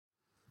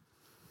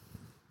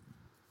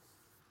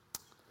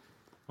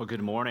Well,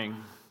 good morning.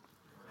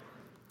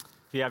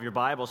 If you have your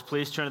Bibles,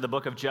 please turn to the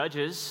book of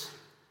Judges,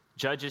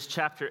 Judges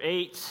chapter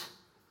 8.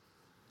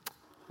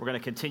 We're going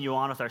to continue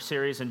on with our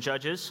series in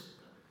Judges.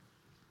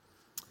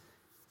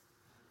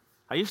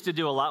 I used to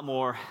do a lot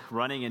more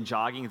running and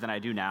jogging than I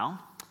do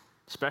now,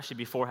 especially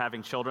before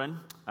having children.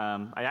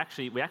 We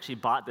actually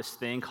bought this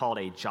thing called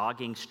a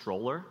jogging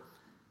stroller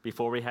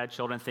before we had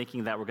children,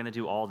 thinking that we're going to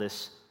do all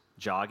this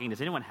jogging.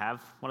 Does anyone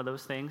have one of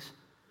those things?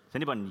 Does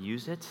anyone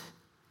use it?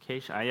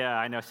 Yeah,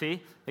 I know.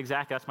 See?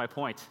 Exactly. That's my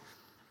point.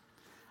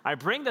 I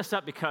bring this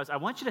up because I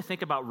want you to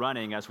think about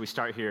running as we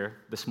start here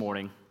this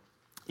morning,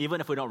 even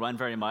if we don't run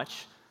very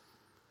much.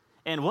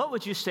 And what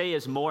would you say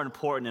is more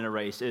important in a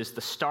race? Is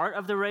the start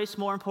of the race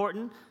more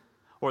important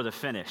or the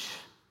finish?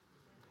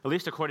 At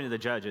least according to the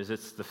judges,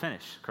 it's the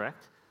finish,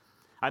 correct?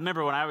 I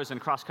remember when I was in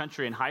cross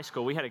country in high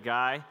school, we had a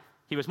guy.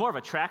 He was more of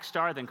a track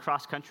star than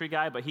cross country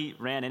guy, but he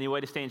ran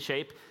anyway to stay in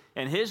shape.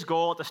 And his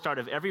goal at the start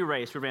of every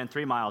race, we ran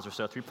 3 miles or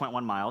so,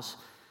 3.1 miles.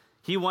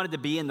 He wanted to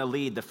be in the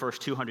lead the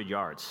first 200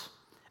 yards,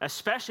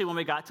 especially when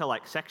we got to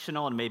like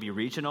sectional and maybe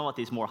regional at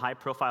these more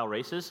high-profile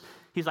races.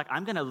 He's like,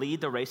 I'm going to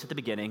lead the race at the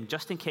beginning,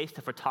 just in case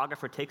the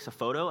photographer takes a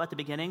photo at the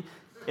beginning.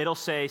 It'll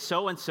say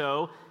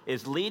so-and-so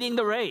is leading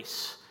the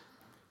race.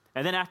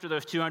 And then after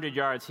those 200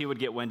 yards, he would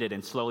get winded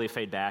and slowly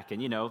fade back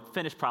and,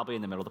 finish probably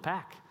in the middle of the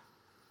pack.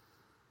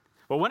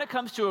 Well, when it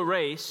comes to a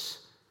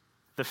race,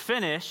 the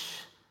finish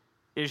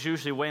is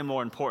usually way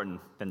more important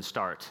than the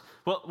start.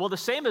 Well, the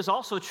same is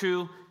also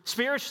true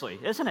spiritually,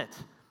 isn't it?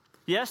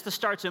 Yes, the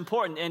start's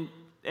important,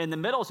 and the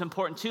middle is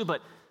important too,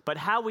 but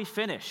how we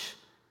finish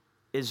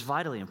is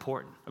vitally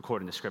important,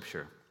 according to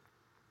Scripture.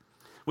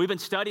 We've been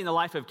studying the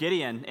life of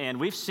Gideon, and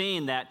we've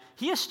seen that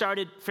he has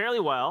started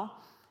fairly well.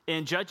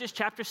 In Judges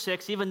chapter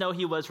 6, even though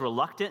he was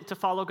reluctant to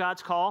follow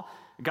God's call,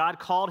 God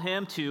called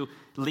him to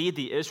lead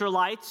the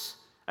Israelites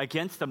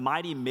against the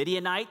mighty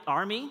Midianite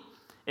army.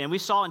 And we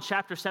saw in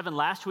chapter 7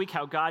 last week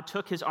how God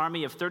took his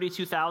army of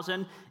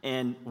 32,000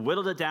 and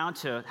whittled it down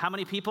to how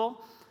many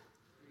people?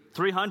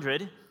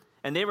 300.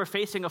 And they were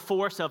facing a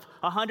force of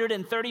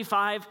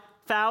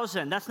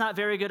 135,000. That's not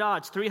very good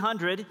odds.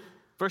 300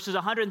 versus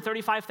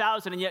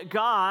 135,000. And yet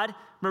God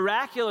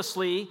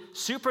miraculously,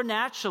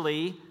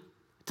 supernaturally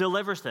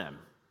delivers them.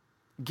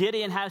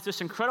 Gideon has this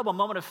incredible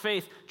moment of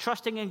faith,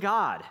 trusting in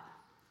God.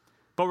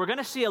 But we're going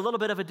to see a little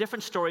bit of a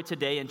different story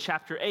today in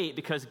chapter 8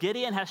 because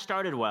Gideon has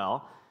started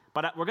well.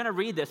 But we're going to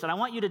read this, and I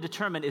want you to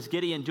determine, is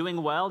Gideon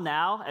doing well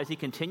now as he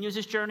continues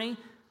his journey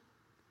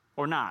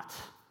or not?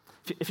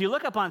 If you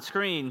look up on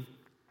screen,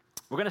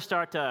 we're going to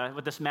start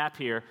with this map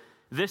here.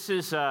 This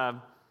is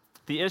the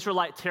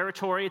Israelite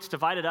territory. It's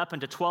divided up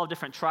into 12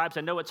 different tribes.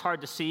 I know it's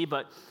hard to see,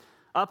 but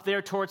up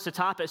there towards the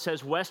top, it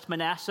says West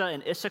Manasseh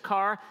and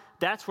Issachar.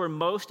 That's where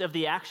most of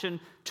the action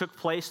took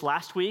place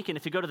last week. And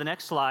if you go to the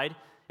next slide,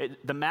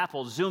 the map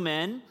will zoom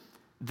in.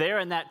 There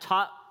in that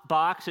top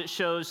box, it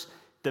shows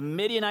the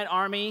Midianite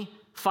army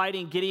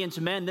fighting Gideon's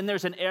men. Then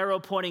there's an arrow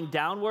pointing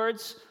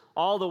downwards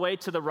all the way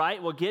to the right.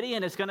 Well,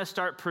 Gideon is going to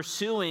start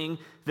pursuing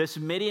this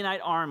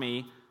Midianite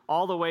army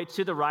all the way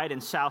to the right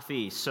and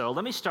southeast. So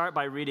let me start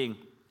by reading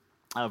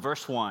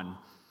verse 1.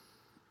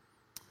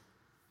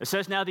 It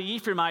says, Now the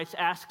Ephraimites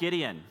asked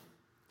Gideon,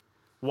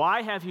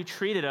 Why have you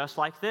treated us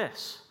like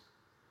this?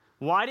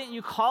 Why didn't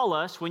you call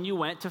us when you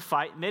went to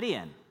fight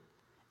Midian?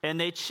 And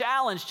they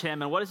challenged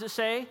him, and what does it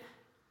say?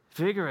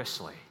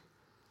 Vigorously.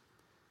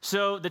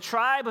 So the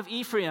tribe of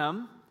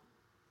Ephraim,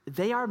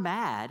 they are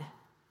mad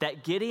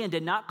that Gideon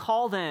did not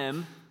call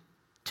them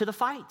to the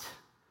fight.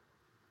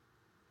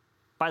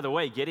 By the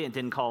way, Gideon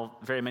didn't call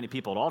very many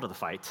people at all to the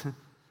fight.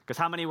 Because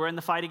how many were in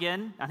the fight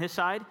again on his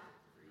side?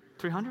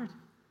 300.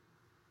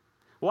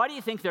 Why do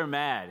you think they're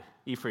mad,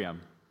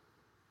 Ephraim?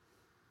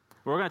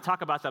 We're going to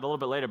talk about that a little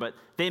bit later, but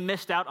they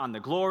missed out on the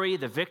glory,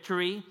 the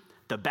victory,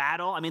 the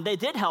battle. I mean, they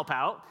did help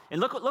out. And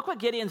look what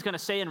Gideon's going to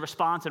say in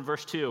response in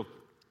verse 2.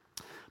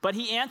 But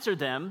he answered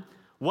them,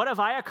 What have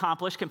I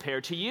accomplished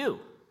compared to you?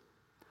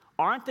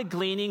 Aren't the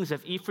gleanings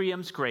of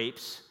Ephraim's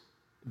grapes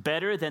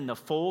better than the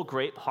full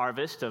grape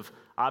harvest of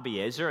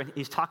Abiezer? And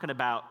he's talking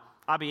about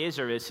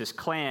Abiezer is his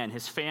clan,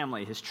 his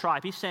family, his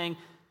tribe. He's saying,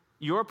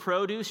 your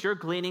produce, your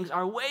gleanings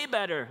are way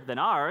better than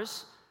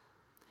ours.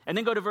 And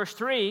then go to verse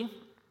 3.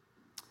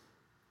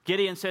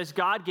 Gideon says,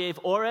 God gave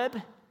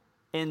Oreb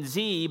and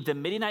Zeb, the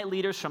Midianite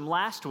leaders from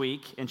last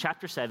week in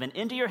chapter 7,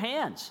 into your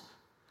hands.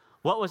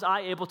 What was I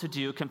able to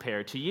do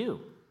compared to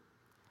you?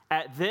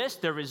 At this,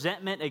 the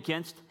resentment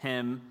against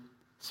him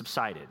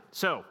subsided.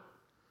 So,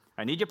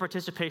 I need your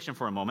participation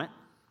for a moment.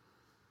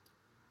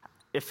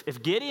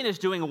 If Gideon is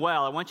doing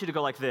well, I want you to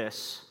go like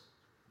this.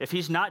 If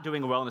he's not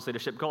doing well in his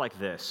leadership, go like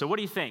this. So what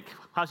do you think?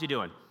 How's he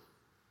doing?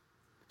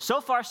 So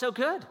far, so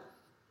good.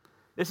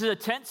 This is a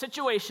tense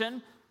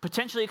situation,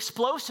 potentially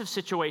explosive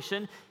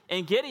situation,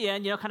 and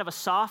Gideon, kind of a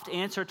soft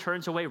answer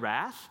turns away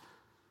wrath.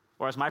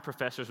 Or as my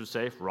professors would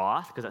say,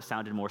 wrath, because that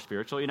sounded more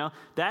spiritual,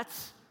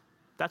 that's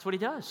what he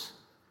does.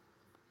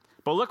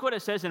 But look what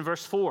it says in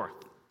verse 4.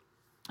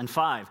 And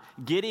 5,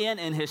 Gideon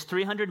and his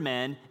 300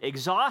 men,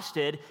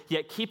 exhausted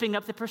yet keeping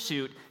up the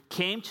pursuit,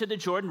 came to the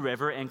Jordan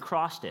River and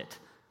crossed it.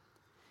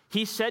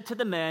 He said to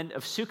the men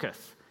of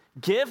Sukkoth,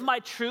 "Give my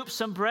troops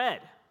some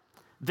bread.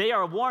 They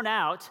are worn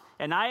out,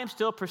 and I am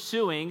still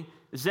pursuing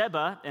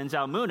Zebah and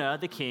Zalmunna,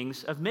 the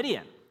kings of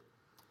Midian."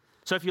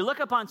 So if you look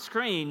up on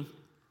screen,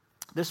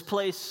 this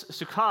place,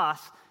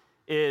 Sukkoth,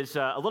 is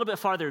a little bit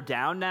farther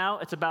down now.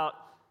 It's about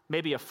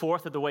maybe a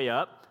fourth of the way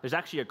up. There's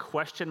actually a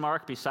question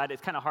mark beside it.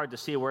 It's kind of hard to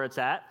see where it's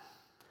at.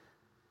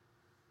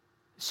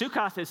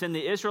 Sukkoth is in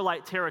the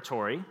Israelite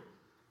territory,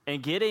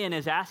 and Gideon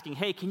is asking,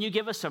 hey, can you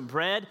give us some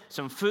bread,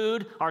 some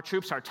food? Our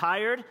troops are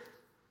tired.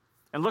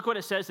 And look what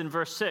it says in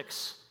verse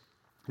 6.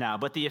 Now,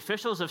 but the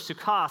officials of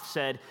Sukkoth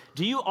said,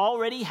 "Do you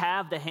already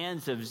have the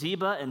hands of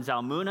Zebah and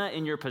Zalmunna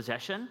in your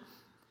possession?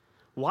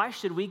 Why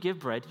should we give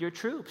bread to your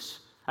troops?"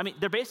 I mean,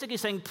 they're basically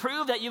saying,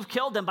 prove that you've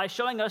killed them by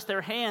showing us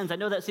their hands. I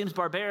know that seems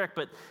barbaric,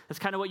 but that's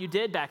kind of what you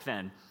did back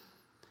then.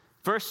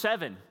 Verse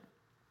 7,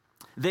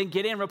 then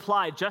Gideon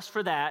replied, "Just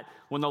for that,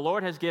 when the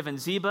Lord has given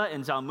Zebah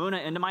and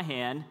Zalmunna into my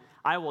hand,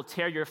 I will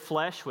tear your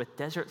flesh with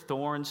desert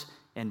thorns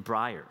and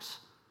briars."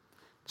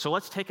 So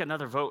let's take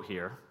another vote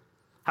here.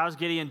 How's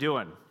Gideon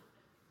doing?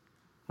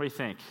 What do you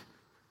think?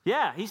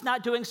 Yeah, he's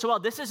not doing so well.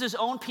 This is his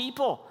own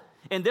people.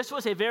 And this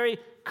was a very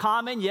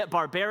common yet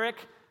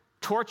barbaric,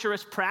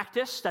 torturous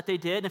practice that they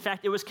did. In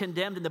fact, it was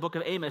condemned in the book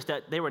of Amos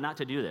that they were not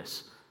to do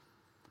this.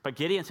 But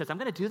Gideon says, "I'm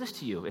going to do this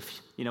to you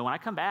when I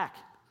come back."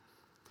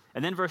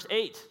 And then verse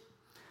 8,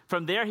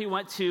 from there he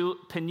went to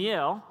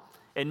Peniel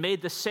and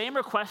made the same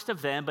request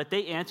of them, but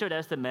they answered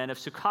as the men of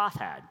Sukkoth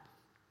had.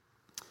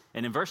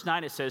 And in verse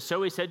 9 it says,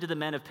 so he said to the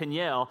men of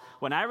Peniel,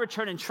 "When I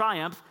return in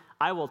triumph,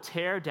 I will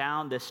tear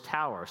down this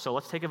tower." So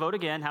let's take a vote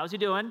again. How's he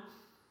doing?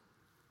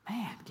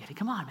 Man, Gideon,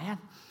 come on, man.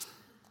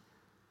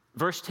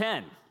 Verse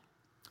 10.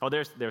 Oh,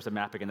 there's a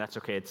map again. That's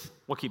okay.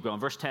 We'll keep going.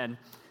 Verse 10.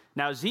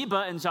 Now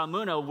Zebah and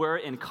Zalmunna were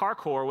in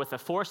Karkor with a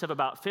force of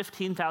about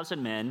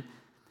 15,000 men,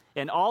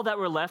 and all that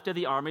were left of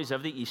the armies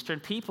of the eastern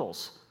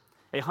peoples.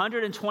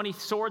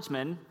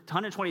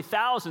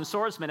 120,000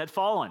 swordsmen had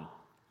fallen.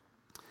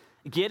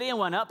 Gideon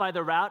went up by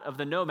the route of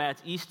the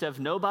nomads east of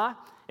Nobah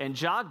and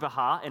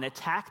Jogbehah and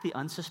attacked the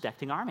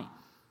unsuspecting army.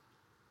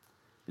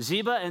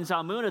 Zebah and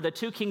Zalmunna, the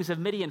two kings of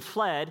Midian,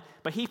 fled,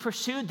 but he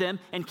pursued them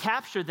and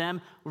captured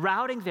them,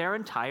 routing their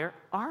entire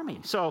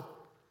army. So,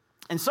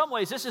 in some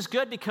ways, this is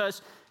good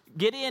because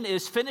Gideon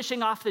is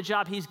finishing off the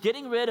job. He's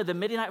getting rid of the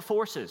Midianite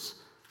forces.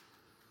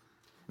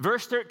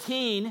 Verse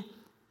 13,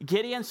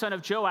 Gideon, son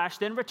of Joash,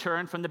 then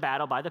returned from the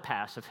battle by the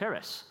pass of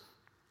Heres.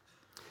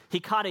 He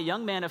caught a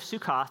young man of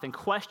Sukkoth and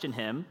questioned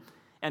him,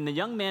 and the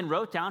young man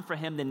wrote down for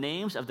him the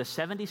names of the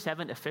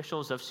 77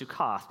 officials of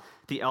Sukkoth,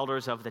 the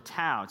elders of the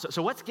town.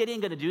 So what's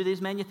Gideon going to do to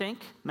these men, you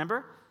think?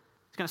 Remember?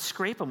 He's going to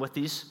scrape them with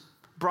these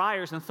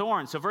briars and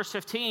thorns. So verse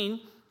 15,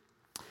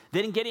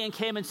 then Gideon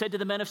came and said to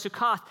the men of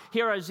Sukkoth,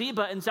 "Here are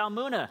Zebah and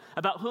Zalmunna,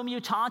 about whom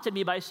you taunted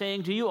me by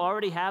saying, 'Do you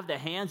already have the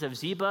hands of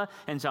Zebah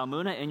and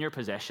Zalmunna in your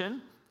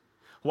possession?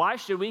 Why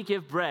should we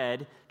give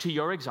bread to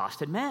your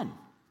exhausted men?'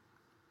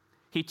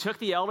 He took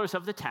the elders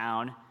of the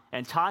town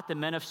and taught the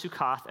men of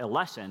Sukkoth a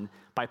lesson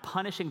by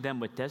punishing them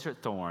with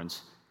desert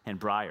thorns and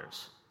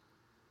briars.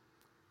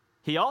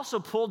 He also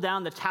pulled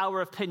down the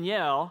tower of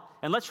Peniel,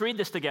 and let's read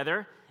this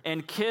together,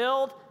 and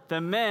killed the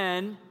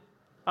men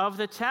of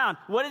the town."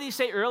 What did he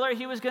say earlier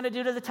he was going to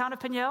do to the town of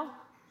Peniel?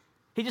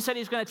 He just said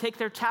he was going to take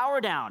their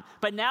tower down.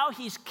 But now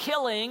he's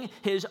killing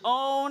his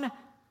own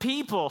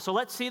people. So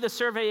let's see the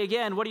survey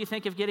again. What do you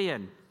think of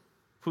Gideon?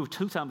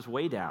 Two thumbs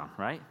way down,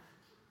 right?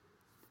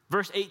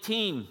 Verse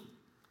 18,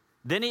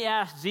 then he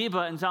asked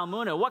Zebah and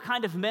Zalmunna, "What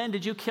kind of men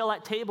did you kill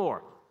at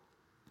Tabor?"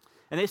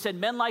 And they said,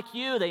 "Men like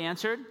you," they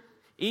answered,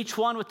 "each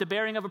one with the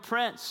bearing of a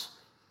prince."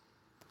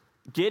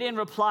 Gideon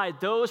replied,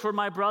 "Those were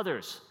my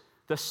brothers,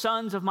 the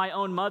sons of my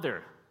own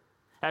mother.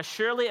 As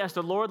surely as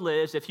the Lord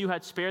lives, if you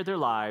had spared their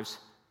lives,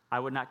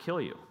 I would not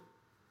kill you."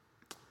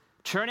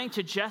 Turning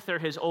to Jether,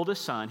 his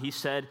oldest son, he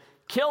said,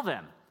 "Kill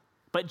them."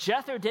 But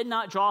Jether did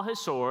not draw his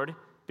sword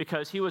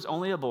because he was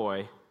only a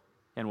boy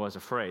and was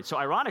afraid. So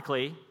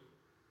ironically,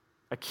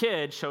 a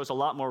kid shows a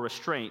lot more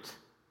restraint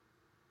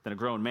than a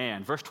grown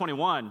man. Verse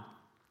 21,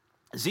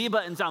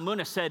 Zebah and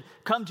Zalmunna said,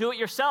 "Come do it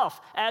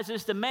yourself. As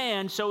is the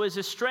man, so is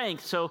his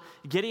strength." So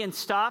Gideon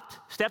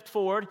stepped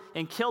forward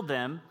and killed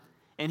them,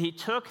 and he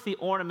took the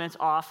ornaments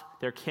off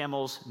their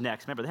camels'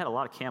 necks. Remember, they had a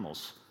lot of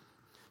camels.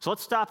 So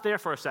let's stop there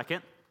for a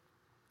second.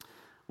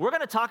 We're going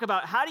to talk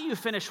about how do you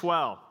finish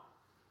well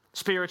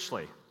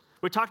spiritually.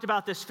 We talked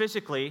about this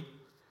physically,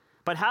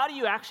 but how do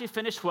you actually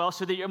finish well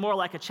so that you're more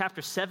like a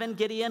chapter 7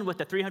 Gideon with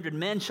the 300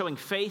 men showing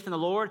faith in the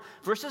Lord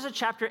versus a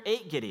chapter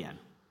 8 Gideon?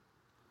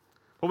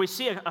 Well, we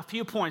see a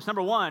few points.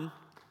 Number one,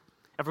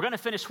 if we're going to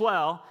finish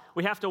well,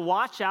 we have to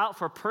watch out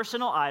for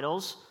personal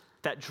idols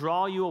that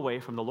draw you away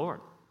from the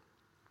Lord.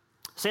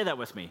 Say that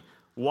with me.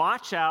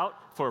 Watch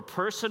out for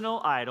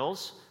personal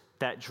idols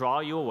that draw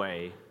you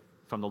away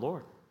from the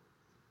Lord.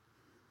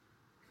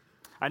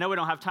 I know we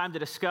don't have time to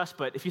discuss,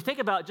 but if you think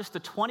about just the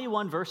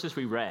 21 verses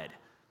we read,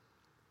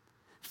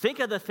 think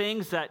of the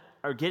things that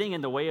are getting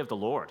in the way of the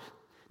Lord.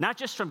 Not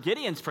just from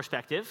Gideon's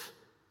perspective,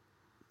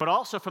 but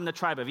also from the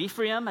tribe of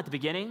Ephraim at the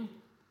beginning,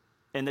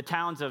 in the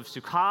towns of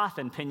Sukkoth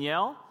and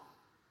Peniel.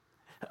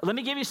 Let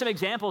me give you some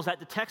examples that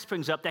the text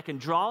brings up that can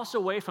draw us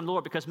away from the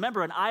Lord. Because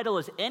remember, an idol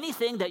is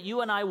anything that you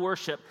and I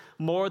worship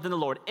more than the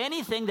Lord.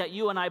 Anything that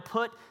you and I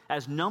put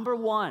as number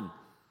one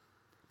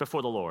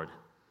before the Lord.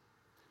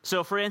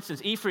 So for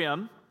instance,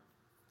 Ephraim,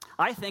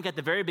 I think at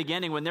the very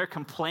beginning when they're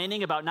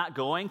complaining about not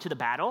going to the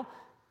battle,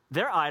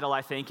 their idol,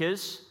 I think,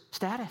 is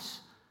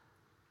status.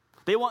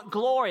 They want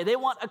glory. They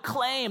want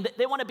acclaim.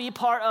 They want to be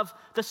part of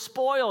the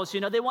spoils.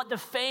 They want the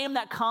fame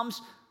that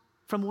comes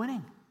from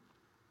winning.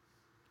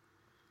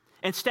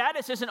 And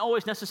status isn't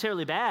always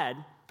necessarily bad,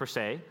 per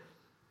se.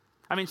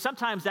 I mean,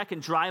 sometimes that can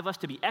drive us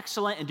to be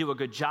excellent and do a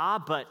good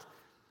job, but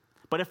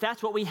if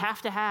that's what we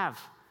have to have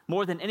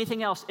more than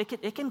anything else,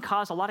 it can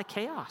cause a lot of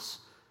chaos.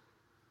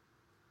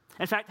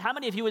 In fact, how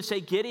many of you would say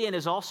Gideon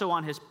is also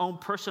on his own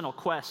personal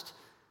quest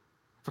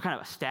for kind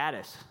of a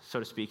status, so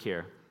to speak,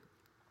 here?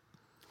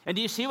 And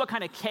do you see what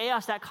kind of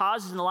chaos that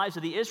causes in the lives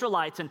of the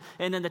Israelites and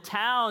in the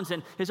towns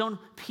and his own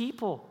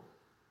people?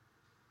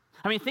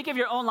 I mean, think of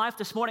your own life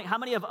this morning. How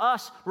many of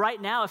us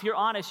right now, if you're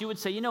honest, you would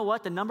say, you know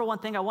what? The number one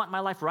thing I want in my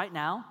life right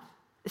now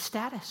is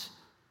status,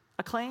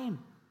 acclaim,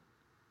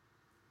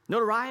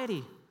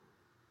 notoriety.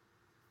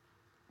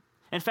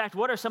 In fact,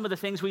 what are some of the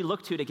things we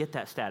look to get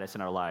that status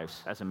in our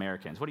lives as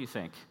Americans? What do you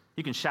think?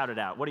 You can shout it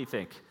out. What do you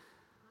think?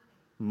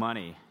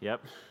 Money.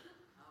 Yep.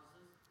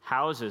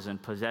 Houses and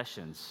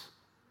possessions.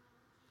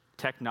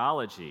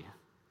 Technology.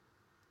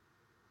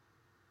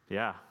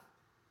 Yeah.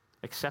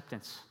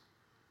 Acceptance.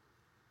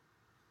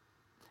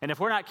 And if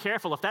we're not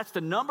careful, if that's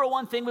the number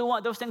one thing we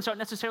want, those things aren't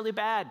necessarily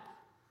bad.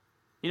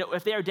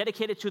 If they are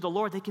dedicated to the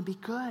Lord, they can be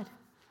good.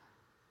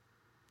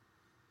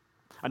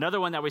 Another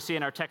one that we see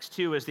in our text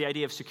too is the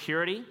idea of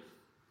security.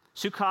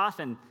 Sukkoth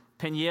and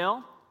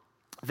Peniel,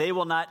 they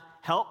will not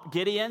help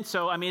Gideon.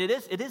 So, I mean,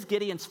 it is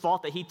Gideon's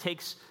fault that he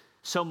takes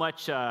so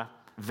much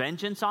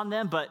vengeance on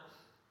them, but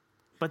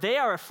they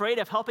are afraid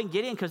of helping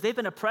Gideon because they've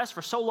been oppressed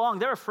for so long.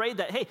 They're afraid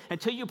that, hey,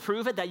 until you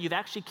prove it that you've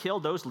actually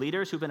killed those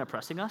leaders who've been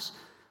oppressing us,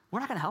 we're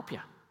not going to help you.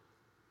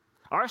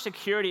 Our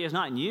security is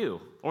not in you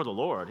or the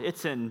Lord.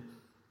 It's in,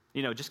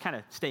 just kind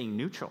of staying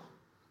neutral.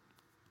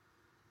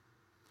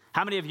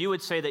 How many of you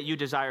would say that you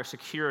desire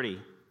security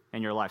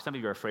in your life? Some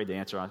of you are afraid to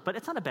answer on, but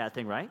it's not a bad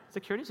thing, right?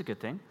 Security is a good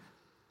thing.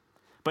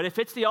 But if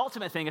it's the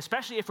ultimate thing,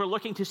 especially if we're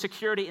looking to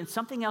security in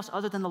something else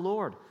other than the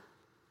Lord,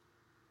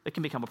 it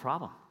can become a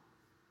problem.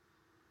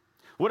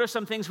 What are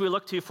some things we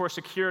look to for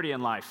security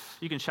in life?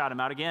 You can shout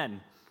them out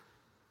again.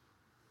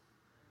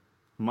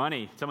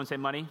 Money. Someone say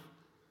money?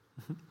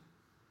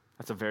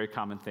 That's a very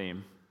common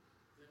theme.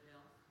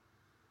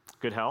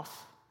 Good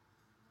health.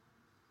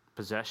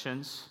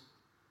 Possessions.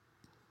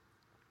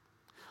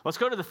 Let's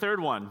go to the third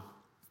one.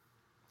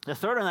 The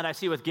third one that I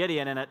see with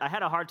Gideon, and I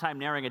had a hard time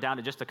narrowing it down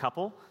to just a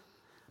couple,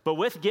 but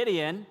with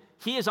Gideon,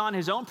 he is on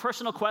his own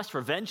personal quest for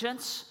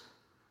vengeance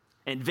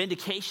and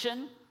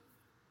vindication.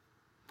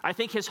 I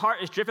think his heart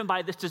is driven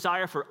by this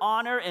desire for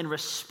honor and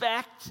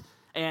respect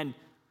and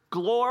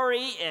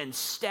glory and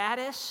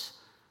status.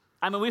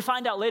 I mean, we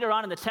find out later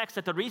on in the text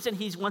that the reason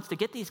he wants to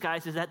get these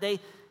guys is that they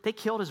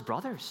killed his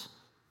brothers.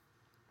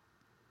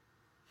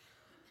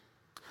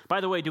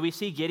 By the way, do we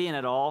see Gideon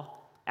at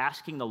all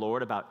asking the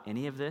Lord about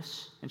any of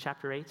this in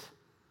chapter 8?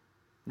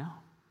 No.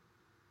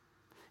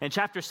 In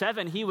chapter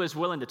 7, he was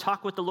willing to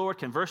talk with the Lord,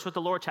 converse with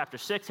the Lord. Chapter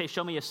 6, hey,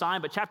 show me a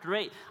sign. But chapter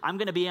 8, I'm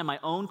going to be on my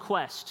own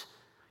quest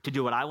to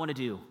do what I want to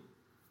do.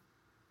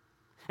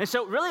 And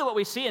so really what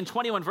we see in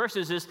 21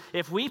 verses is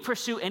if we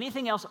pursue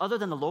anything else other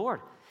than the Lord,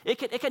 it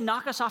can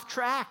knock us off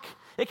track.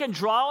 It can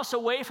draw us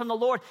away from the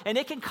Lord, and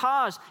it can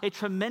cause a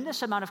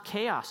tremendous amount of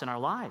chaos in our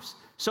lives,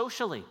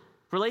 socially,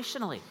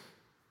 relationally,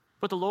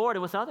 with the Lord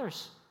and with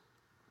others.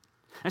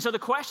 And so the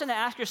question to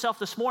ask yourself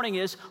this morning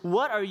is,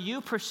 what are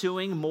you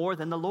pursuing more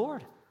than the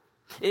Lord?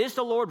 Is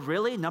the Lord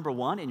really number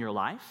one in your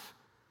life?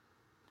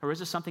 Or is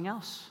it something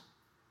else?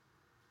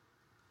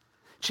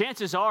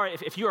 Chances are,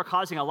 if you are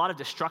causing a lot of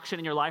destruction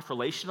in your life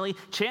relationally,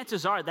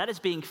 chances are that is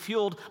being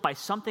fueled by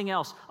something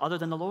else other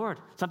than the Lord.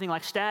 Something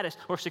like status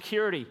or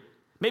security,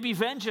 maybe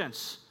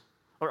vengeance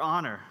or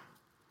honor.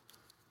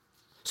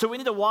 So we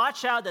need to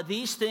watch out that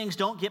these things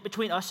don't get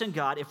between us and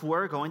God if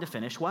we're going to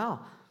finish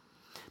well.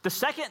 The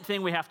second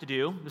thing we have to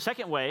do, the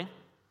second way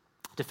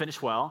to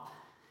finish well,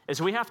 is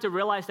we have to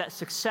realize that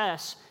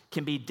success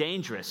can be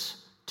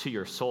dangerous to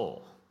your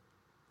soul.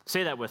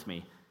 Say that with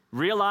me.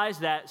 Realize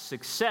that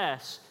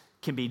success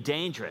can be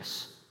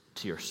dangerous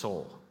to your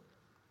soul.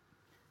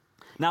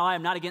 Now, I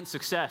am not against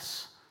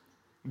success.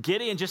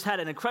 Gideon just had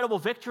an incredible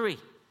victory,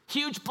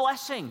 huge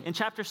blessing in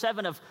chapter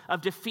 7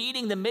 of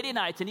defeating the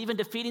Midianites and even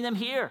defeating them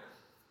here.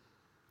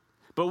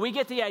 But we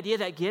get the idea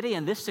that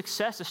Gideon, this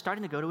success is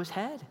starting to go to his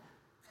head.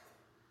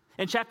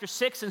 In chapter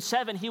 6 and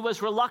 7, he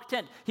was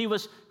reluctant. He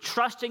was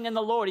trusting in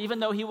the Lord, even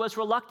though he was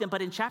reluctant.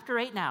 But in chapter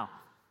 8 now,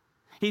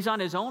 he's on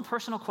his own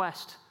personal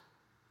quest.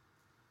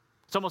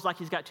 It's almost like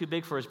he's got too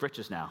big for his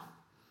britches now.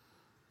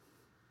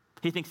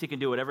 He thinks he can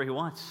do whatever he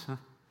wants.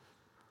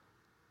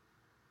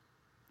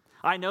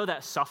 I know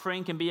that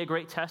suffering can be a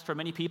great test for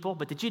many people,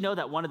 but did you know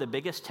that one of the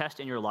biggest tests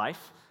in your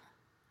life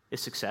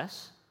is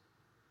success?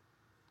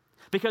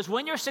 Because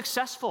when you're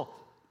successful,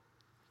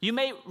 you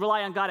may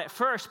rely on God at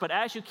first, but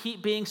as you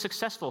keep being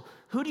successful,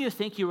 who do you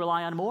think you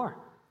rely on more?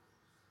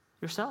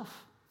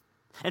 Yourself.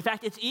 In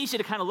fact, it's easy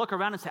to kind of look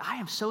around and say, I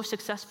am so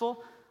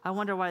successful. I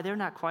wonder why they're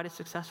not quite as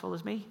successful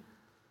as me.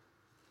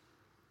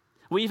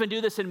 We even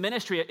do this in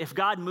ministry. If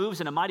God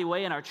moves in a mighty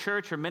way in our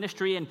church or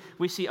ministry, and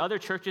we see other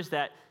churches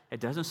that it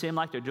doesn't seem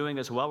like they're doing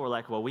as well, we're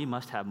like, well, we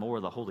must have more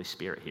of the Holy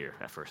Spirit here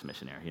at First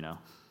Missionary, you know.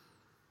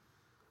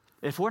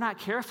 If we're not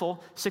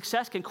careful,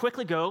 success can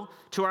quickly go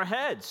to our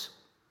heads.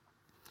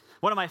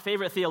 One of my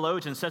favorite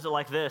theologians says it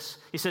like this.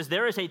 He says,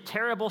 there is a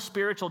terrible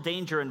spiritual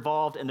danger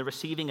involved in the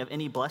receiving of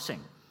any blessing.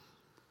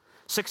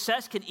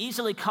 Success can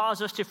easily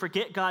cause us to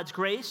forget God's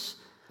grace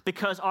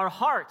because our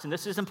hearts, and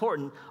this is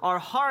important, our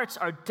hearts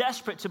are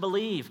desperate to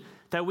believe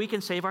that we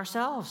can save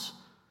ourselves.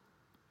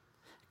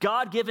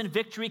 God-given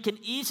victory can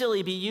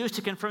easily be used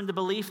to confirm the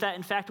belief that,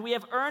 in fact, we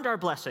have earned our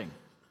blessing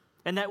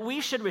and that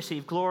we should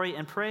receive glory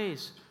and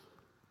praise.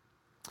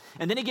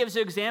 And then he gives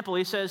an example.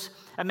 He says,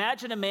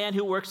 imagine a man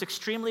who works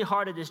extremely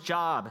hard at his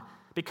job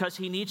because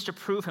he needs to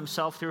prove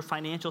himself through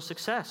financial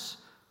success.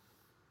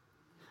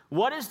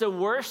 What is the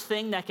worst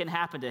thing that can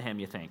happen to him,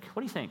 you think?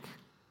 What do you think?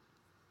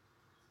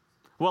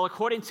 Well,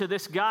 according to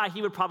this guy,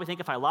 he would probably think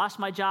if I lost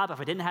my job,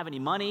 if I didn't have any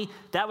money,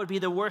 that would be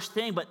the worst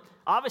thing. But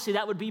obviously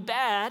that would be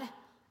bad,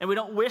 and we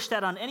don't wish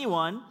that on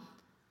anyone.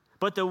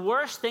 But the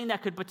worst thing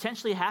that could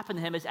potentially happen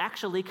to him is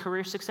actually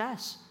career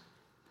success,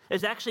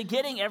 is actually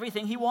getting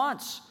everything he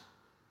wants.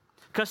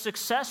 Because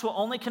success will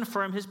only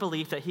confirm his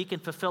belief that he can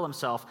fulfill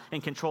himself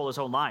and control his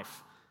own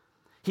life.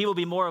 He will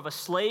be more of a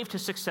slave to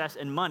success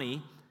and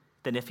money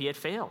than if he had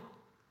failed.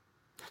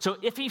 So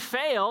if he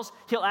fails,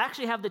 he'll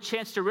actually have the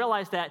chance to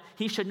realize that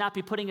he should not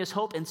be putting his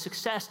hope in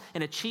success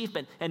and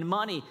achievement and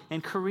money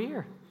and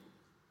career.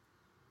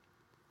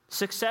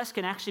 Success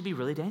can actually be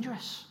really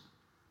dangerous.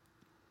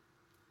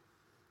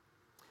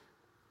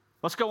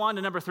 Let's go on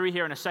to number 3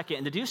 here in a second.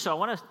 And to do so, I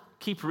want to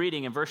keep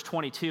reading in verse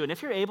 22. And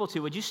if you're able to,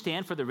 would you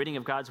stand for the reading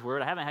of God's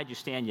word? I haven't had you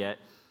stand yet.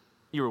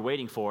 You were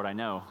waiting for it, I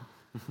know.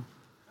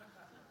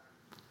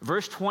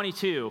 Verse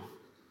 22.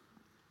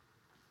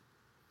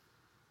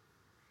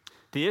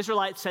 The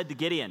Israelites said to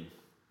Gideon,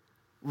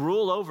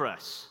 rule over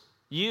us,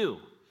 you,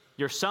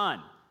 your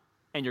son,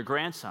 and your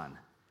grandson,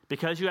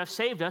 because you have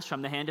saved us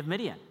from the hand of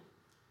Midian.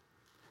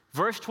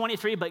 Verse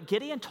 23, but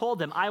Gideon told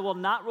them, I will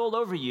not rule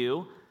over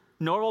you,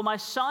 nor will my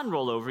son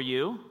rule over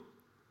you.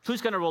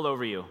 Who's going to rule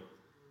over you?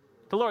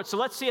 The Lord. So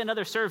let's see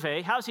another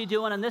survey. How's he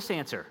doing on this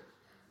answer?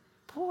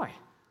 Boy,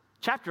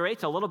 chapter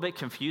 8's a little bit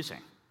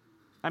confusing.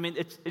 I mean,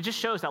 it just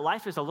shows that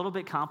life is a little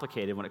bit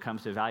complicated when it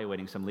comes to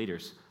evaluating some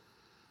leaders.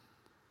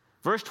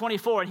 Verse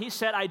 24, and he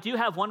said, I do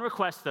have one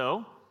request,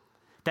 though,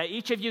 that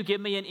each of you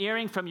give me an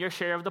earring from your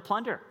share of the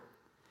plunder.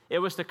 It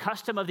was the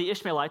custom of the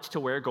Ishmaelites to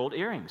wear gold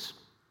earrings.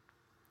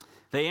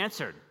 They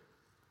answered,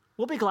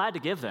 we'll be glad to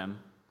give them.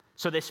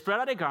 So they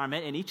spread out a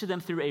garment, and each of them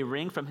threw a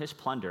ring from his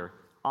plunder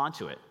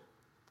onto it.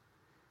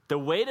 The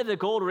weight of the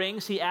gold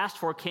rings he asked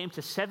for came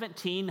to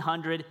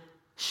 1,700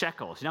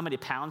 shekels. You know how many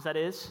pounds that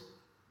is?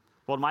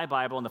 Well, in my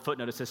Bible, in the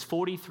footnote, it says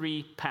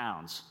 43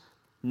 pounds,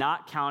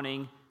 not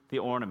counting the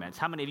ornaments.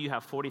 How many of you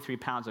have 43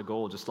 pounds of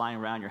gold just lying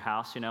around your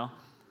house, you know?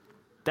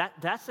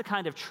 That's the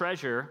kind of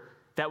treasure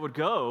that would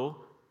go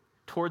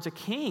towards a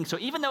king. So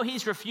even though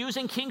he's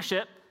refusing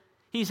kingship,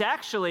 he's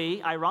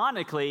actually,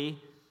 ironically,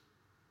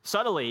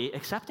 subtly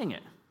accepting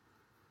it.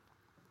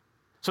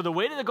 So the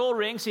weight of the gold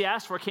rings he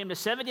asked for came to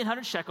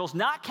 1,700 shekels,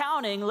 not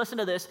counting, listen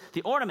to this,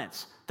 the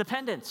ornaments, the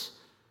pendants,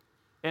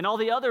 and all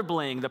the other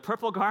bling, the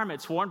purple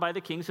garments worn by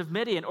the kings of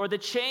Midian, or the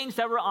chains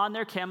that were on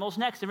their camels'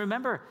 necks. And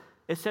remember,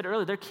 it said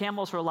earlier, their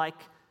camels were like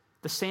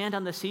the sand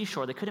on the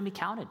seashore. They couldn't be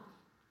counted.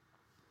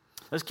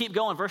 Let's keep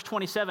going. Verse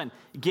 27.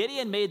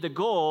 Gideon made the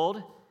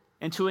gold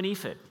into an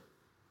ephod,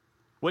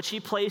 which he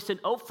placed in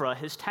Ophrah,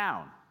 his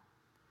town.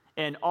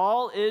 And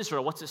all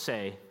Israel, what's it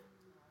say?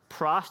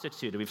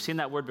 Prostituted. We've seen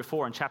that word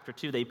before in chapter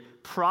 2. They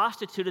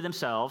prostituted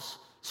themselves,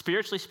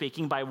 spiritually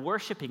speaking, by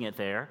worshiping it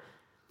there.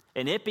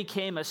 And it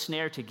became a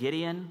snare to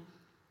Gideon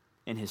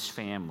and his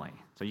family.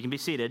 So you can be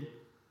seated.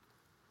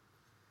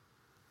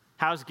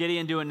 How's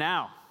Gideon doing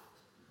now?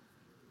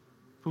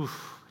 It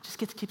just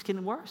keeps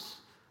getting worse.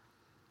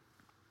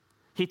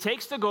 He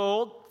takes the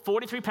gold,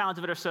 43 pounds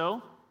of it or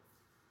so,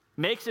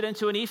 makes it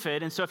into an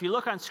ephod. And so if you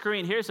look on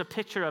screen, here's a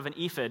picture of an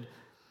ephod.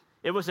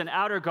 It was an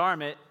outer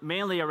garment,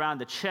 mainly around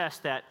the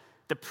chest, that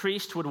the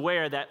priest would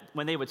wear that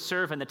when they would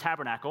serve in the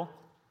tabernacle.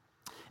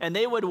 And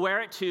they would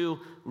wear it to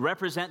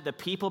represent the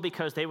people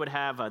because they would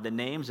have the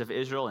names of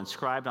Israel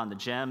inscribed on the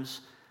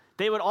gems.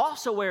 They would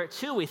also wear it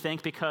too, we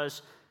think,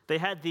 because they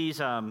had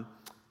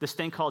this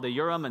thing called the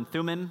Urim and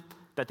Thummim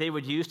that they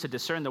would use to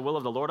discern the will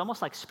of the Lord,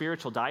 almost like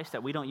spiritual dice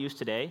that we don't use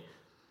today.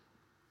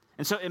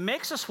 And so it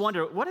makes us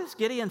wonder, what is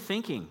Gideon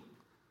thinking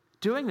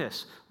doing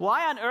this?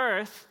 Why on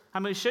earth,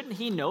 shouldn't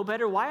he know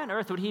better? Why on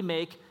earth would he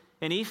make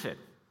an ephod?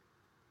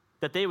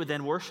 that they would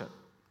then worship.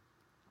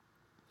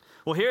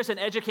 Well, here's an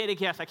educated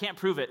guess. I can't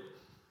prove it.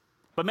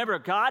 But remember,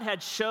 God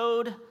had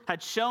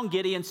shown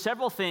Gideon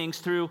several things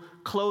through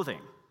clothing.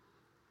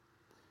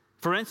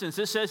 For instance,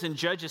 this says in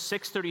Judges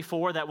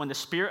 6:34 that when the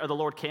Spirit of the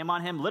Lord came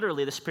on him,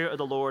 literally the Spirit of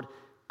the Lord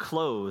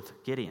clothed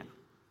Gideon.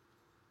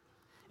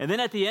 And then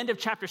at the end of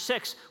chapter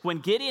 6, when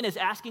Gideon is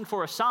asking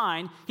for a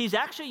sign, he's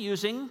actually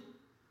using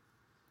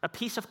a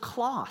piece of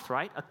cloth,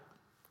 right? A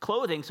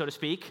clothing, so to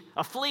speak,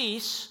 a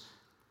fleece,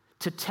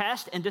 to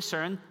test and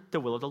discern the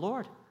will of the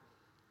Lord.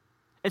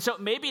 And so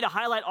maybe to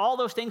highlight all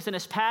those things in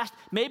his past,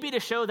 maybe to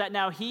show that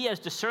now he has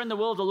discerned the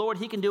will of the Lord,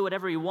 he can do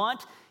whatever he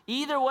wants.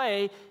 Either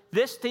way,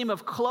 this theme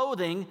of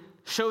clothing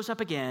shows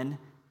up again,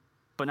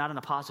 but not in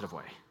a positive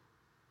way.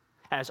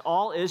 As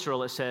all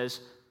Israel, it says,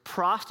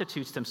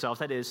 prostitutes themselves,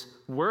 that is,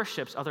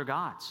 worships other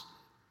gods.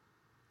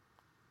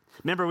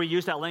 Remember, we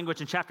used that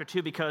language in chapter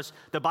 2 because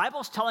the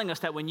Bible's telling us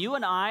that when you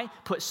and I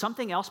put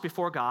something else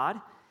before God,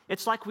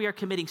 it's like we are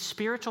committing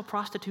spiritual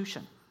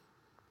prostitution.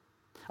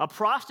 A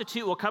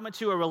prostitute will come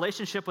into a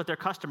relationship with their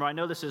customer. I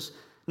know this is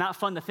not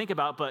fun to think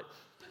about, but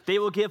they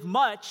will give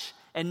much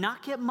and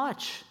not get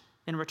much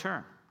in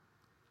return.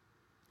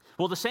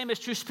 Well, the same is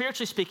true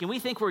spiritually speaking. We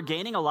think we're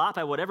gaining a lot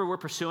by whatever we're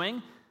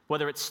pursuing,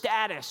 whether it's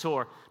status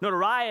or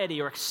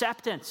notoriety or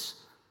acceptance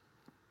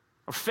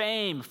or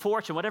fame,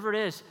 fortune, whatever it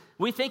is.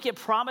 We think it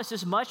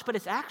promises much, but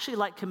it's actually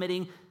like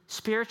committing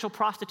spiritual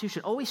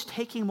prostitution, always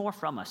taking more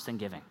from us than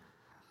giving.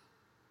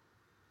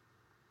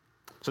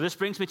 So this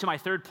brings me to my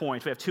third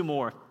point. We have two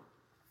more.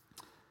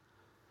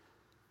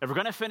 If we're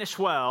going to finish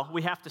well,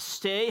 we have to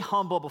stay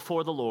humble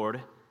before the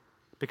Lord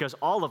because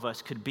all of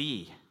us could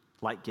be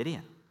like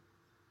Gideon.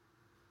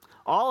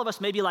 All of us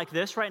may be like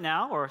this right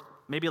now, or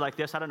maybe like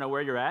this. I don't know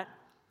where you're at.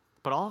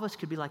 But all of us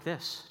could be like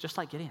this, just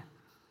like Gideon.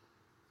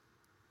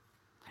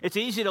 It's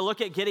easy to look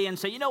at Gideon and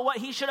say, you know what?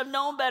 He should have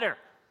known better.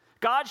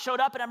 God showed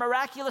up in a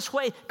miraculous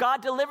way.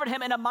 God delivered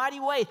him in a mighty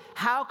way.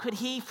 How could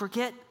he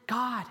forget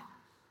God?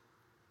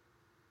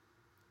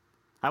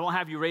 I won't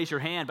have you raise your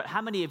hand, but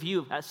how many of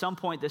you at some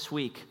point this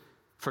week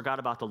forgot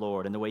about the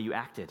Lord and the way you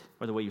acted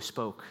or the way you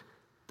spoke,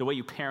 the way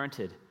you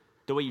parented,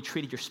 the way you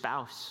treated your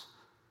spouse?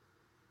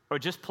 Or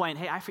just plain,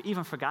 hey, I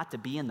even forgot to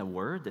be in the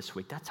Word this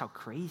week. That's how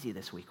crazy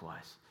this week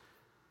was.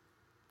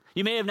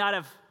 You may have not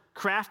have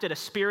crafted a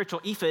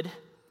spiritual ephod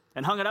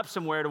and hung it up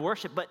somewhere to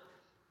worship, but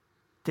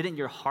didn't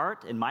your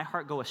heart and my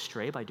heart go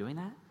astray by doing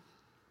that?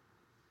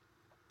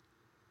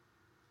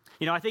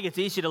 You know, I think it's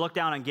easy to look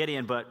down on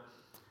Gideon, but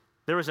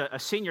there was a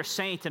senior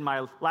saint in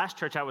my last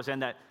church I was in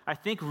that I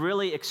think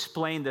really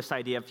explained this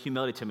idea of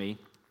humility to me.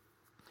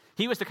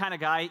 He was the kind of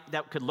guy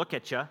that could look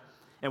at you,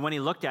 and when he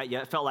looked at you,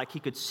 it felt like he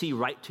could see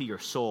right to your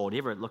soul. Do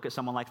you ever look at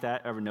someone like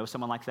that, ever know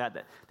someone like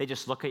that they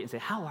just look at you and say,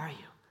 how are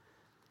you?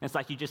 And it's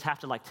like you just have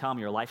to tell them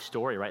your life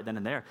story right then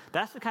and there.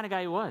 That's the kind of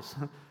guy he was.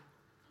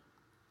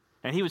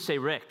 And he would say,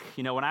 Rick,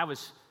 you know, when I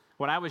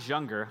was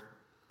younger,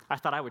 I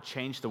thought I would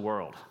change the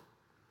world.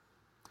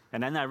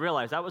 And then I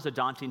realized that was a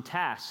daunting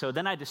task. So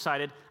then I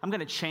decided I'm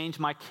going to change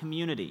my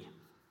community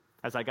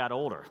as I got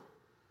older.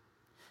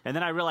 And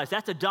then I realized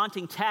that's a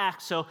daunting task,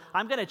 so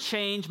I'm going to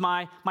change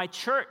my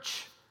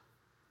church.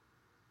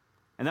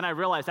 And then I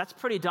realized that's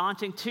pretty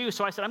daunting too.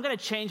 So I said, I'm going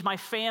to change my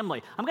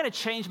family. I'm going to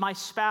change my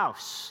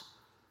spouse.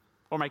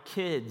 Or my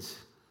kids.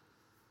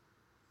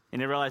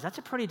 And he realized that's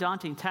a pretty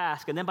daunting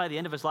task. And then by the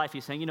end of his life,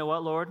 he's saying, you know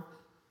what, Lord?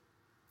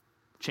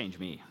 Change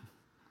me.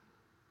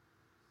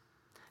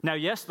 Now,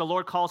 yes, the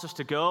Lord calls us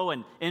to go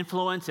and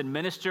influence and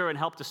minister and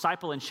help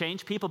disciple and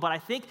change people, but I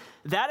think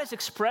that is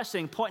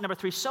expressing point number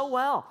 3 so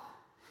well.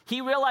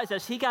 He realized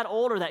as he got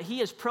older that he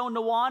is prone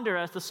to wander,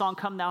 as the song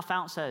Come Thou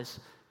Fount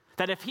says.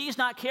 That if he's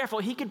not careful,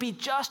 he could be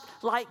just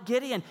like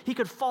Gideon. He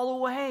could fall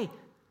away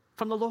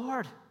from the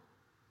Lord.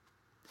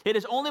 It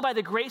is only by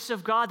the grace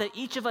of God that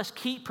each of us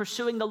keep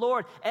pursuing the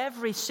Lord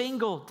every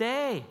single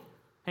day.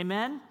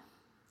 Amen?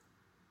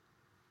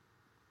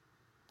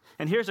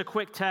 And here's a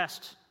quick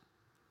test.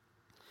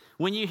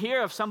 When you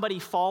hear of somebody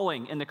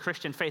falling in the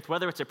Christian faith,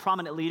 whether it's a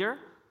prominent leader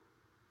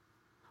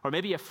or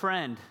maybe a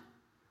friend,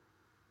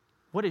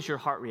 what is your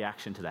heart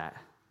reaction to that?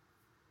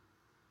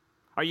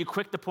 Are you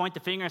quick to point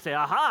the finger and say,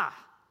 aha,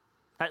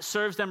 that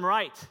serves them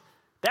right.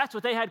 That's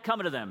what they had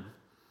coming to them.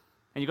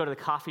 And you go to the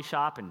coffee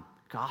shop and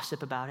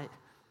gossip about it?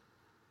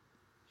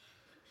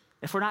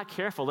 If we're not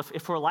careful,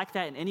 if we're like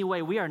that in any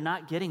way, we are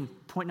not getting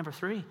point number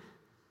 3.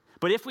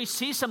 But if we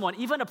see someone,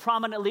 even a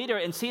prominent leader,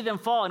 and see them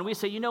fall, and we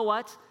say, you know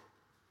what?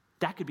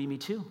 That could be me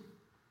too.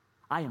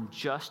 I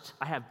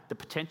have the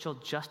potential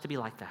just to be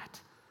like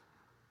that.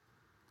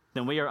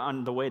 Then we are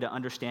on the way to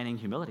understanding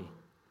humility.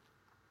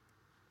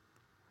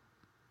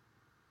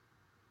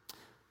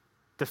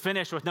 To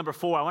finish with number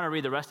 4, I want to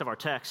read the rest of our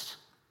text.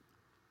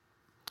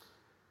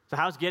 So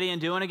how's Gideon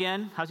doing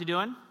again? How's he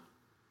doing?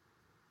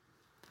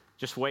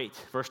 Just wait.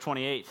 Verse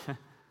 28.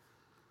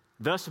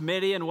 Thus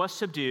Midian was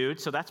subdued,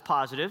 so that's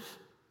positive.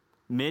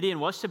 Midian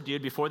was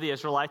subdued before the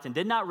Israelites and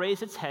did not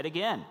raise its head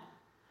again.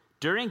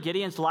 During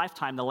Gideon's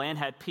lifetime, the land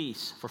had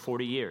peace for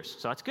 40 years.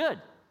 So that's good.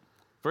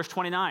 Verse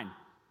 29.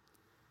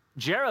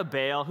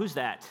 Jerubbaal, who's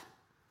that?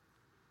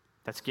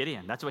 That's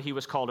Gideon. That's what he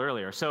was called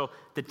earlier. So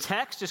the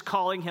text is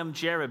calling him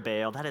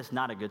Jerubbaal. That is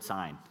not a good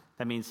sign.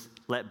 That means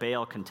let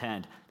Baal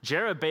contend.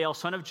 Jerubbaal,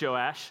 son of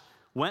Joash,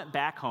 went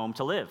back home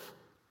to live.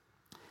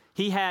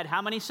 He had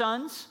how many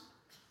sons?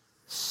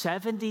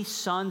 70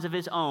 sons of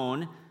his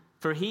own,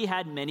 for he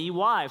had many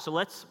wives.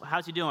 So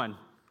how's he doing?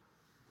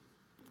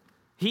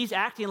 He's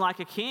acting like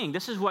a king.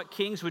 This is what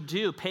kings would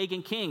do,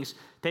 pagan kings.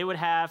 They would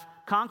have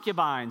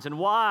concubines and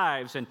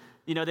wives, and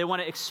they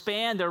want to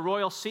expand their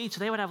royal seat, so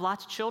they would have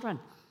lots of children.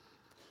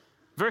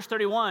 Verse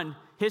 31,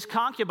 his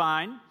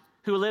concubine,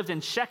 who lived in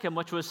Shechem,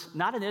 which was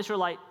not an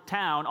Israelite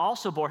town,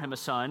 also bore him a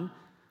son,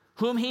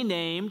 whom he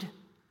named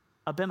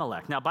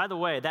Abimelech. Now, by the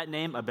way, that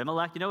name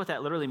Abimelech, you know what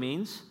that literally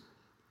means?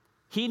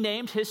 He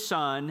named his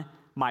son,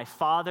 "My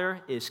father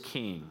is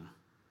king."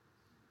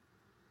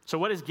 So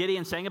what is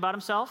Gideon saying about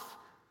himself?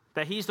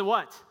 That he's the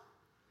what?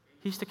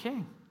 He's the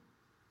king.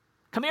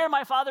 Come here,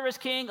 my father is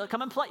king.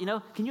 Come and play.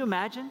 Can you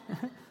imagine?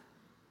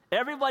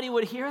 Everybody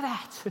would hear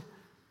that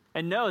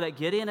and know that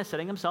Gideon is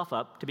setting himself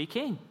up to be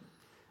king.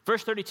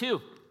 Verse 32,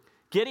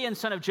 Gideon,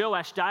 son of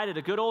Joash, died at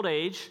a good old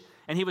age,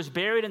 and he was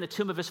buried in the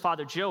tomb of his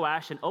father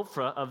Joash in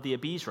Ophrah of the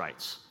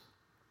Abiezrites.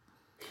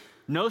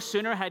 No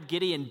sooner had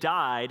Gideon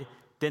died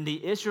than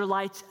the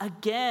Israelites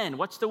again,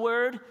 what's the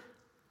word?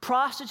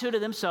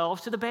 Prostituted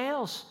themselves to the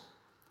Baals.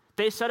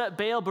 They set up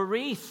Baal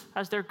Berith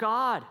as their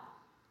god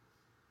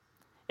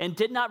and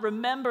did not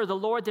remember the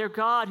Lord their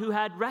God, who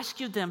had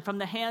rescued them from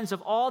the hands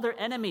of all their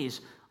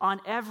enemies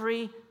on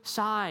every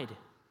side.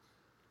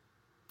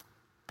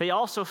 They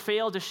also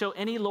failed to show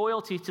any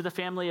loyalty to the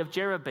family of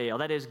Jerubbaal,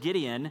 that is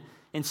Gideon,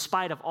 in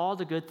spite of all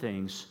the good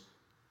things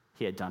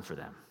he had done for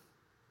them.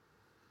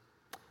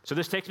 So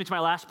this takes me to my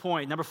last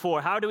point, number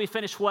 4. How do we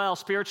finish well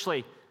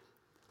spiritually?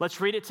 Let's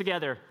read it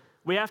together.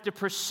 We have to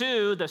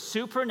pursue the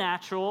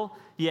supernatural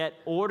yet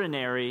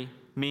ordinary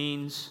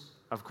means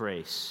of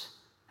grace.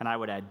 And I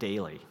would add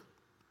daily.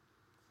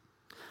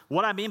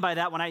 What I mean by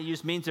that when I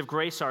use means of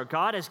grace are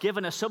God has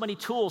given us so many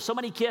tools, so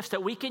many gifts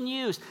that we can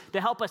use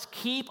to help us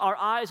keep our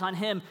eyes on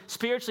Him,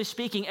 spiritually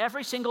speaking,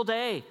 every single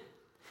day.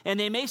 And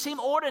they may seem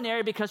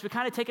ordinary because we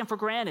kind of take them for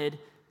granted,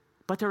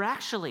 but they're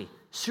actually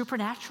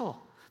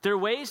supernatural. They're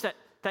ways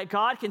that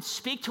God can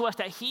speak to us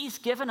that He's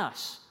given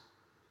us.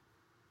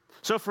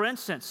 So for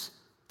instance,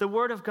 the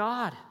Word of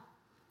God.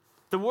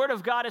 The Word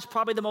of God is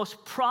probably the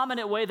most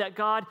prominent way that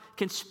God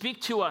can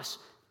speak to us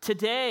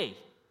today.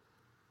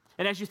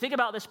 And as you think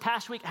about this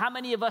past week, how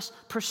many of us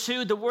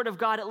pursued the Word of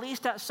God at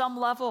least at some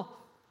level?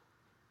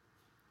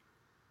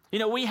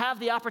 We have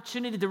the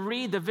opportunity to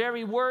read the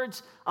very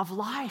words of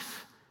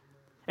life.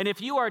 And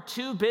if you are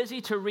too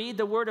busy to read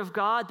the Word of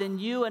God, then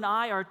you and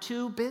I are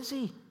too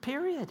busy,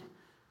 period.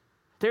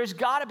 There's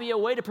got to be a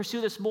way to pursue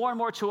this more and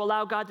more to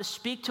allow God to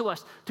speak to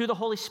us through the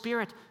Holy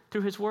Spirit,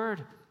 through His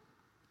Word.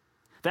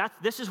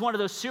 This is one of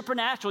those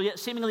supernatural yet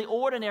seemingly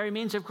ordinary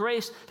means of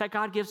grace that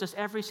God gives us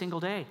every single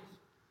day.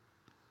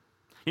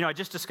 I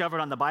just discovered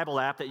on the Bible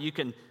app that you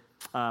can,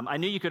 I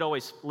knew you could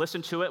always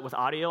listen to it with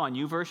audio on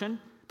YouVersion,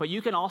 but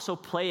you can also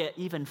play it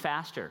even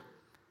faster.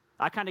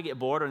 I kind of get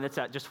bored when it's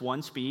at just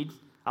one speed.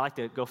 I like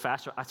to go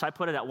faster. So I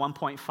put it at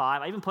 1.5.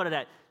 I even put it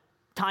at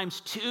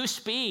times 2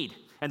 speed.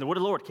 And the word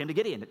of the Lord came to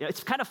Gideon.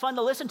 It's kind of fun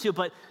to listen to,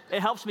 but it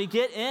helps me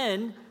get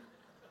in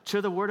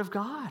to the Word of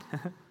God.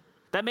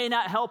 That may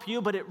not help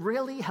you, but it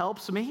really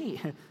helps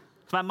me.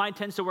 My mind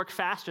tends to work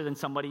faster than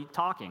somebody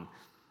talking.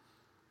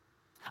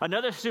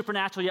 Another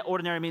supernatural yet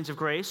ordinary means of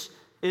grace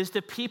is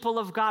the people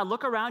of God.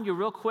 Look around you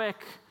real quick.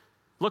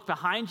 Look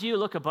behind you.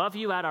 Look above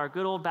you at our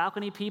good old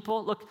balcony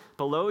people. Look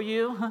below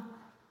you.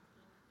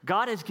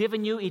 God has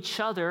given you each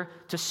other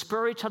to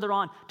spur each other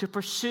on, to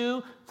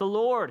pursue the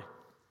Lord.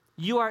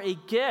 You are a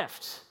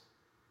gift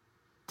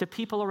to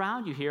people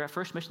around you here at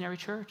First Missionary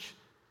Church.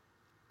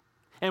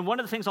 And one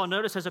of the things I'll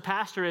notice as a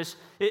pastor is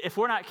if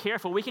we're not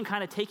careful, we can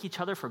kind of take each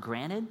other for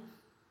granted.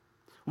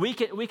 We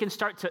can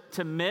start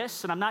to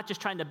miss, and I'm not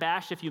just trying to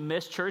bash if you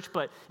miss church,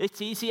 but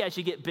it's easy as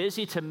you get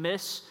busy to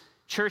miss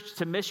church,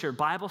 to miss your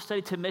Bible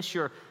study, to miss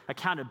your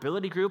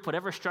accountability group,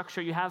 whatever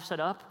structure you have set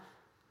up.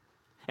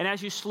 And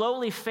as you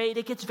slowly fade,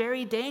 it gets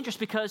very dangerous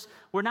because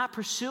we're not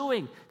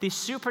pursuing these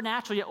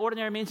supernatural yet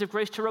ordinary means of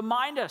grace to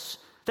remind us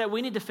that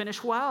we need to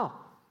finish well.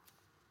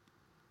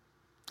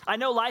 I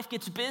know life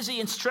gets busy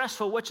and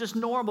stressful, which is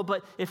normal,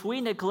 but if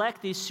we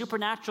neglect these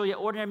supernatural yet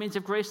ordinary means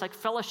of grace like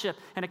fellowship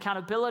and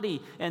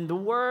accountability and the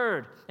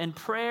Word and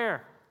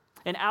prayer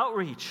and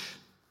outreach,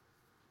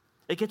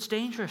 it gets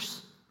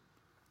dangerous.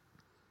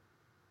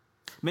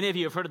 Many of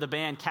you have heard of the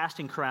band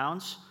Casting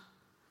Crowns.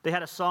 They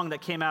had a song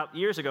that came out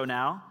years ago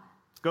now.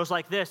 It goes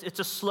like this: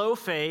 it's a slow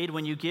fade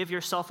when you give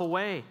yourself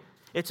away.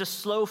 It's a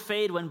slow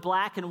fade when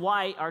black and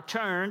white are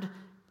turned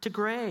to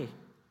gray.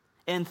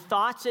 And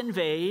thoughts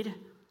invade,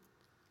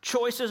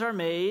 choices are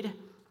made,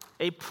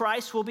 a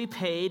price will be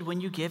paid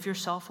when you give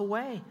yourself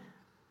away.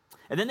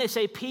 And then they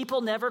say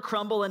people never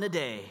crumble in a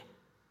day.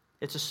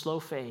 It's a slow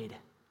fade.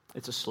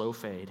 It's a slow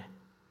fade.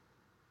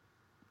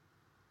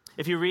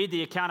 If you read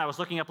the account I was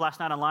looking up last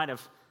night online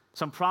of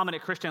Some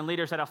prominent Christian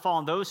leaders that have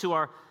fallen, those who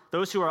are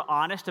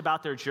honest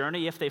about their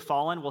journey, if they've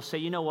fallen, will say,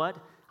 you know what?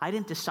 I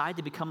didn't decide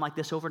to become like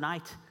this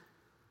overnight.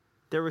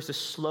 There was a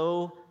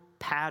slow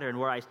pattern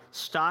where I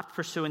stopped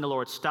pursuing the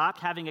Lord, stopped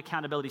having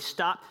accountability,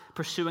 stopped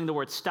pursuing the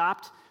Word,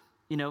 stopped,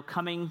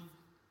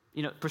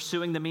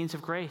 pursuing the means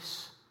of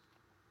grace.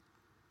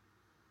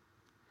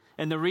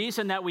 And the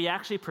reason that we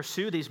actually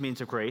pursue these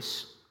means of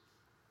grace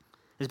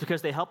is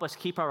because they help us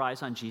keep our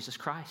eyes on Jesus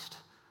Christ.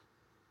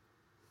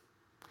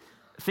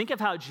 Think of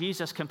how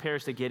Jesus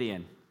compares to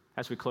Gideon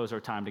as we close our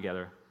time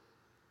together.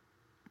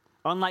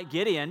 Unlike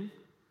Gideon,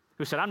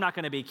 who said, I'm not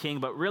going to be king,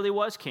 but really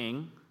was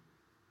king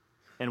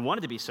and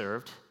wanted to be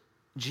served,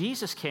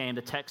 Jesus came,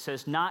 the text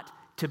says, not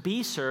to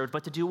be served,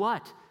 but to do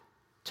what?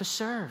 To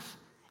serve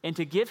and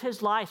to give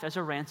his life as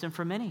a ransom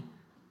for many.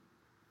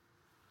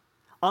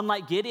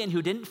 Unlike Gideon,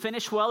 who didn't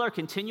finish well or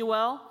continue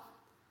well,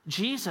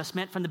 Jesus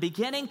meant from the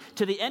beginning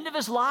to the end of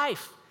his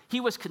life, he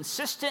was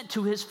consistent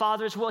to his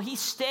Father's will. He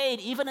stayed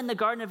even in the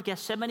Garden of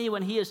Gethsemane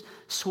when he is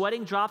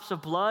sweating drops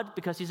of blood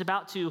because he's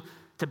about to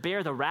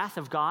bear the wrath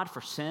of God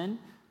for sin.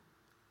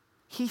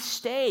 He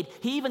stayed.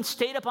 He even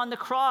stayed up on the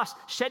cross,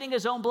 shedding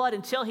his own blood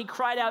until he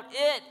cried out,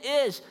 "It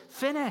is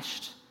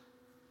finished."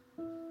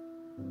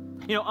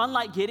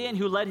 Unlike Gideon,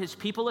 who led his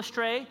people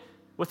astray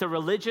with a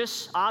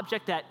religious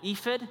object, that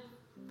ephod,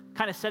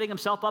 kind of setting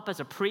himself up as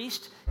a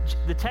priest,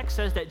 the text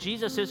says that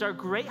Jesus is our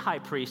great high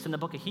priest in the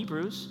book of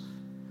Hebrews,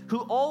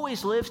 who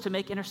always lives to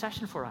make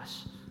intercession for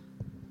us.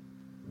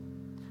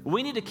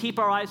 We need to keep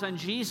our eyes on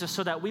Jesus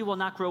so that we will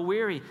not grow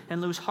weary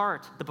and lose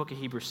heart, the book of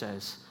Hebrews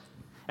says.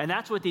 And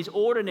that's what these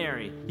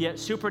ordinary yet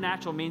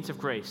supernatural means of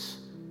grace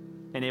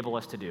enable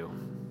us to do.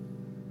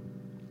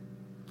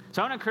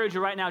 So I want to encourage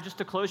you right now just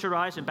to close your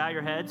eyes and bow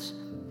your heads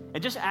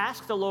and just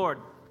ask the Lord,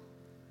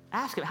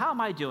 ask him, how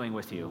am I doing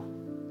with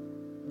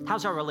you?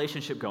 How's our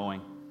relationship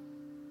going?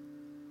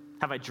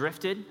 Have I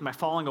drifted? Am I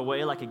falling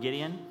away like a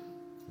Gideon?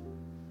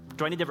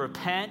 Do I need to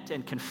repent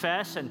and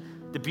confess?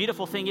 And the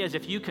beautiful thing is,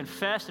 if you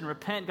confess and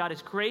repent, God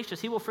is gracious.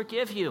 He will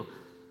forgive you.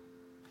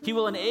 He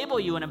will enable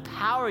you and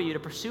empower you to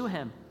pursue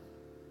him.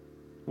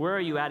 Where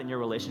are you at in your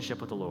relationship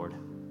with the Lord?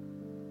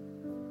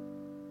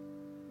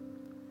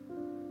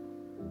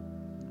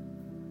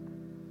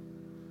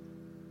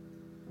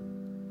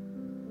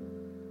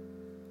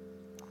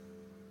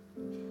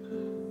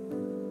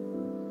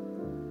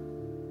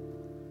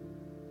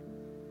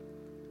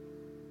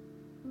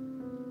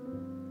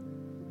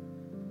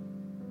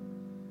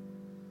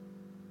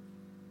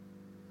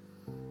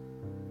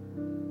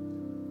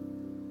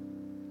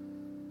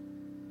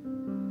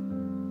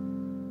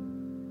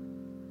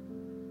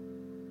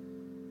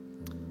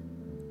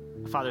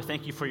 Father,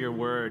 thank you for your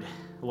word,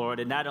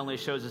 Lord. It not only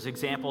shows us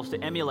examples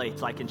to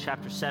emulate, like in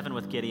chapter 7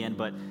 with Gideon,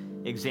 but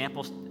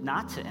examples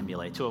not to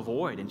emulate, to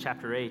avoid in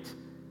chapter 8.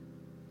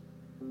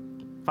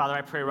 Father,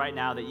 I pray right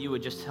now that you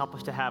would just help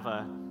us to have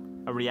a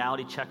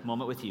reality check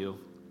moment with you.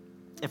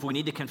 If we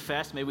need to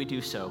confess, may we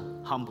do so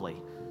humbly.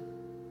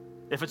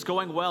 If it's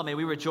going well, may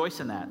we rejoice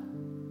in that,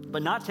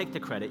 but not take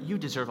the credit. You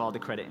deserve all the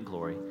credit and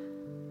glory.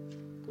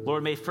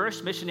 Lord, may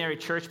First Missionary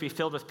Church be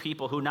filled with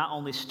people who not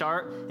only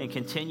start and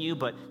continue,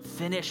 but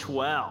finish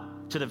well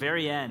to the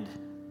very end.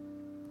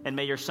 And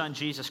may your Son,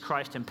 Jesus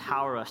Christ,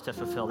 empower us to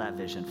fulfill that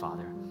vision,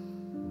 Father.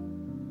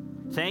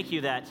 Thank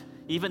you that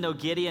even though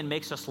Gideon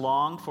makes us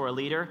long for a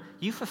leader,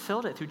 you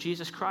fulfilled it through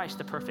Jesus Christ,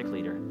 the perfect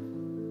leader.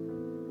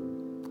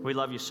 We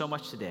love you so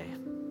much today.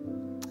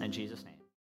 In Jesus' name.